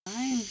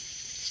Fine.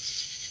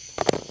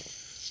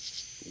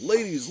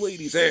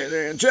 Ladies,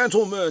 and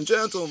gentlemen,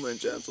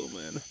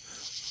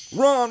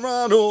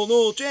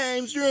 Ronald, I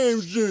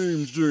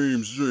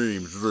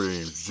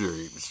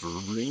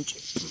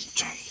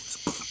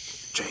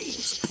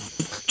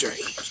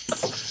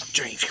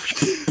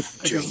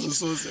guess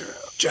this was zero.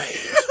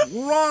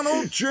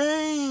 Ronald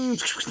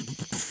James.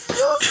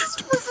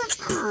 This is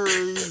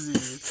crazy.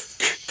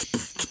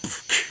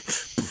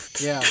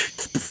 Yeah.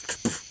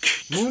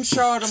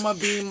 Moonshot on my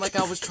beam like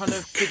I was trying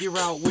to figure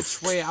out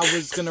which way I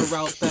was gonna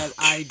route that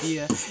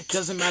idea.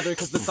 Doesn't matter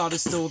because the thought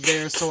is still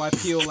there, so I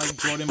feel like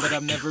Jordan, but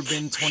I've never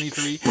been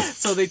 23.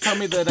 So they tell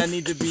me that I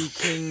need to be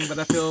king, but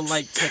I feel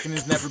like Tekken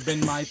has never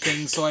been my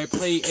thing. So I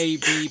play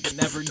A-B, but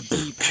never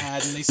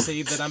D-pad, and they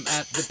say that I'm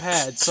at the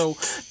pad. So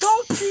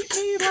don't treat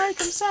me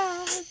like I'm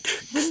sad,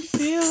 been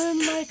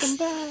feeling like I'm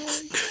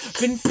bad,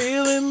 been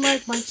feeling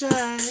like my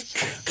jack.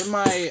 But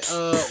my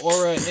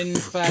aura, in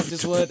fact,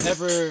 is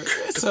whatever.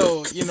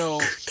 So, you know,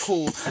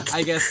 cool.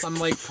 I guess I'm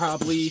like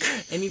probably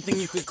anything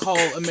you could call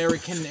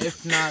American.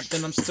 If not,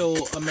 then I'm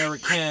still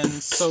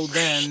American. So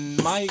then,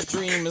 my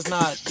dream is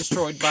not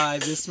destroyed by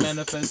this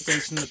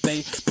manifestation that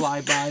they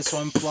fly by. So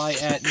I'm fly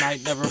at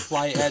night, never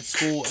fly at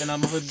school, and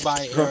I'm hood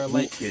by air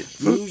like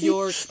New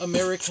York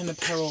American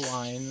apparel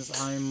lines.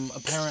 I'm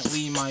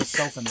apparently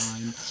myself, and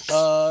I'm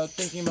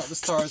thinking about the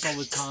stars all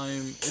the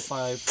time. If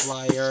I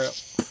fly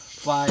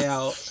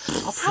out,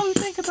 I'll probably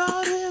think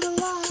about it a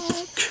lot.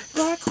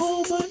 Black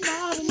hole, but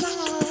not a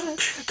knot.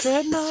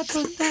 Dreadnought,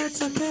 but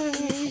that's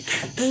okay.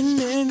 In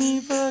any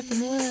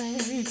fucking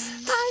way,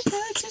 I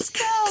could just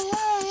go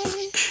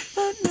away,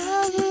 but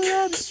never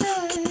let it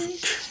stray.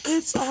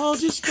 It's all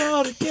just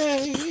about a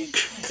gate.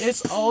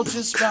 It's all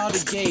just about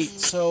a gate.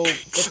 So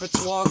if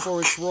it's walk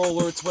or it's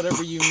roll or it's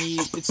whatever you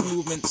need, it's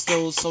movement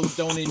still. So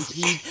don't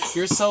impede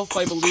yourself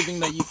by believing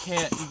that you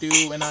can't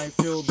do. And I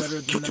feel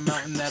better than the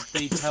mountain that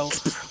they tell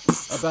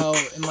about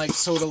in like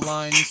soda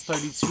lines.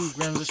 32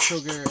 grams of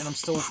sugar and I'm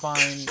still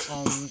fine.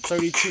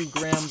 32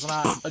 grams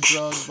not a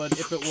drug, but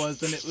if it was,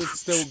 then it would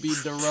still be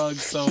drug.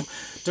 So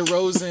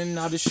DeRozan,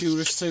 not a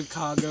shooter,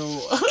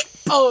 Chicago.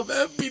 Oh,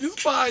 that beat is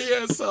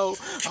fire. So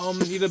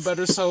need a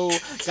better, so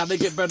gotta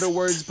get better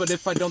words. But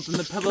if I don't, then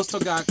the pillow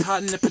still got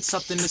cotton. If it's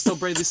something, it's still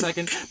bravely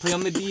second. Play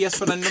on the DS,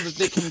 but I know that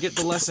they can get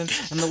the lesson.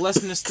 And the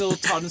lesson is still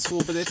taught in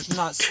school, but if it's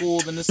not school,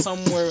 then it's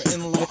somewhere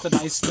in life that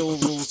I still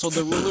rule. So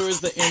the ruler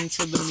is the inch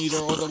or the meter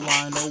or the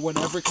line or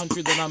whatever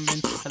country that I'm in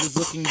that is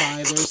looking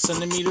by. There's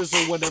centimeters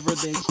or whatever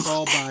they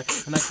crawl by.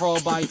 And I crawl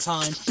by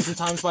time,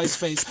 sometimes by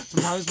space,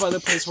 sometimes by the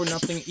place where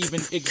nothing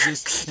even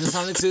exists. And it's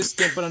not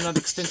existent, but I'm not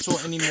existential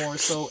anymore.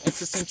 So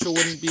existential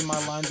wouldn't be my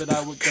line that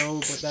I would go,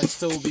 but that'd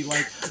still be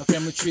like a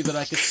family tree that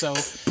I could sow.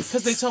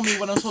 Because they tell me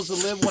what I'm supposed to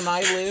live when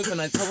I live, and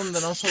I tell them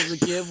that I'm supposed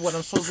to give what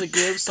I'm supposed to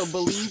give. So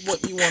believe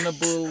what you want to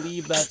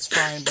believe, that's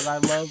fine. But I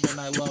love, and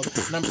I'm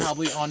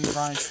probably on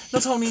grind. No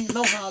Tony,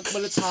 no Hawk,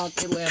 but it's Hawk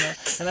Atlanta.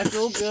 And I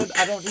feel good,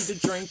 I don't need to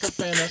drink a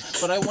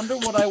Fanta. But I wonder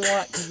what I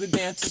want, because the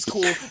dance is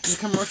cool. And the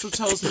commercial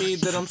tells me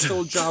that I'm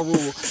still Ja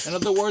Rule. In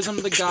other words, I'm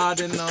the God,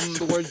 and I'm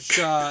the word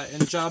Ja.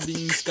 And Ja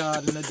means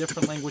God in a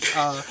different language.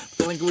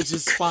 The language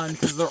is fun,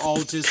 because they're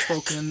all just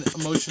spoken in the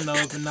emotion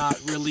of, and not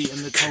really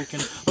in the token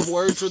of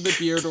words or the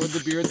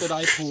beard that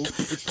I pull.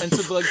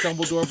 Expensive like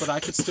Dumbledore, but I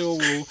could still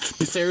rule.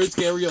 They say it's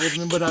Gary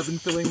Oldman, but I've been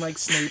feeling like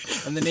Snape.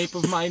 And the nape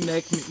of my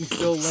neck make me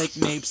feel like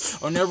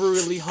napes. Or never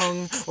really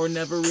hung, or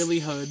never really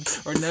hood,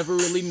 or never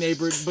really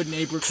neighbored, but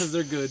neighbor because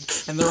they're good.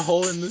 And they're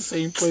all in the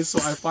same place, so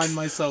I find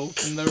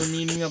myself in the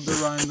meaning of the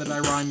rhyme that I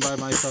rhyme by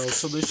myself.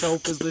 So the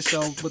shelf is the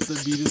shelf, but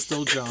the beat is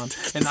still John.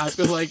 And I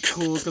feel like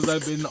cool because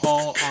I've been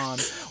all on.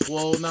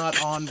 Well,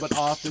 not on, but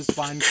off is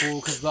fine cool,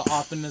 because the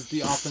often is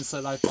the offense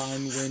that I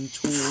find when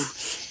tooled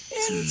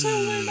into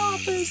an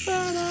office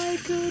that I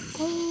could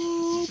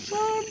pull.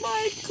 Burn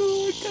like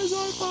cool, because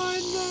I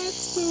find that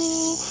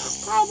stool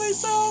probably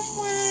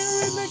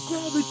somewhere in the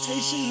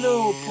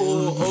gravitational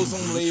pull.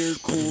 Ozone layer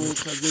cool,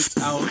 because it's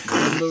out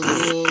in the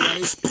real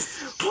life.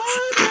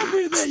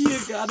 Whatever that you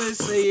gotta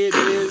say it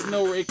is.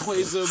 No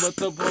Rayquaza, but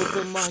the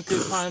Pokemon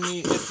could find me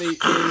if they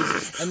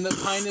is. And the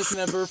pine is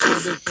never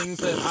for the things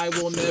that I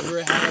will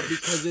never have,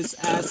 because it's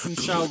ask and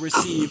shall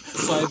receive.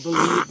 So I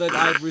believe that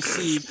I've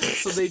received.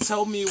 So they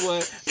tell me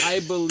what I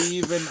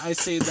believe, and I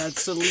say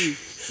that's a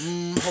leaf.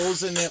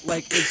 Holes in it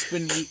like it's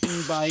been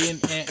eaten by an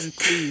ant, and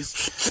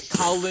please,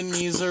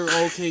 colonies are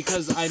okay,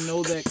 cause I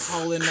know that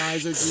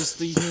colonize are just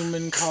the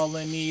human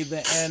colony,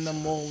 the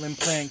animal and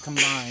plant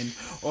combined,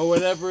 or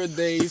whatever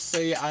they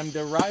say I'm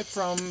derived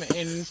from.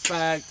 In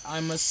fact,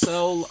 I'm a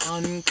cell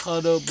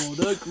uncuttable,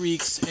 the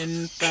Greeks,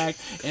 in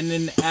fact, in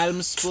an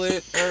atom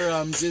split, or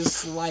I'm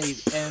just light,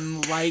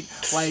 and light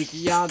like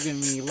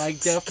Yagami,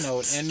 like Death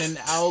Note, and an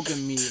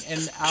alchemy,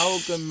 an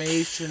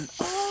amalgamation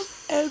of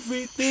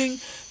everything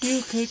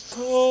you could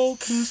call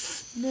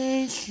this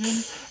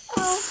nation.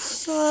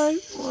 Outside,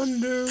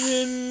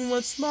 wondering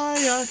what's my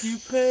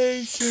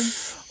occupation.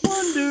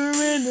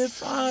 Wondering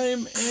if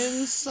I'm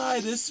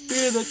inside a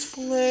sphere that's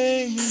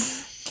playing.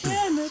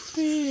 Can it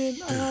be?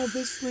 And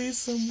obviously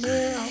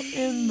somewhere out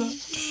in the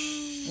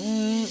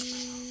Who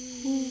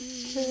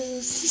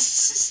cares?